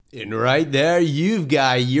And right there, you've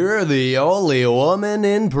got You're the Only Woman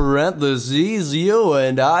in parentheses, You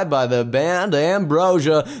and I by the band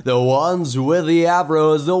Ambrosia, the ones with the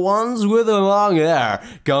afros, the ones with the long hair,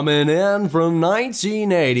 coming in from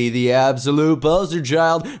 1980, the absolute poster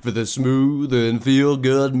child for the smooth and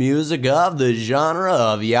feel-good music of the genre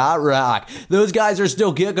of yacht rock. Those guys are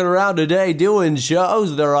still kicking around today, doing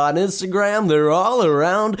shows, they're on Instagram, they're all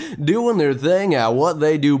around, doing their thing at what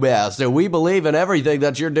they do best, and we believe in everything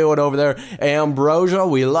that you're doing over there, Ambrosia.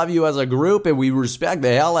 We love you as a group, and we respect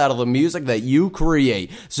the hell out of the music that you create.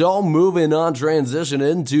 So moving on, transition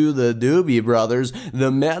into the Doobie Brothers, the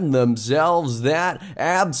men themselves that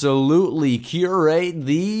absolutely curate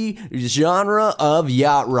the genre of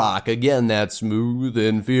yacht rock. Again, that smooth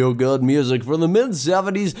and feel-good music for the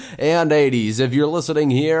mid-70s and 80s. If you're listening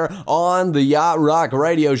here on the Yacht Rock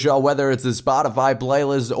radio show, whether it's the Spotify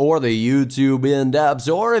playlist or the YouTube in-depths,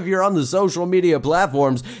 or if you're on the social media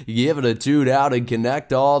platforms, give it a tune out and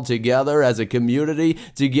connect all together as a community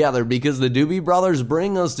together, because the Doobie Brothers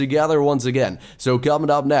bring us together once again. So coming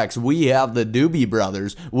up next, we have the Doobie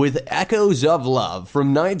Brothers with Echoes of Love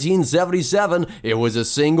from 1977. It was a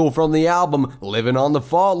single from the album Living on the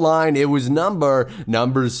Fault Line. It was number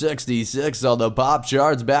 66 on the pop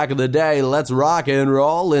charts back in the day. Let's rock and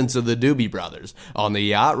roll into the Doobie Brothers on the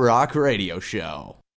Yacht Rock radio show.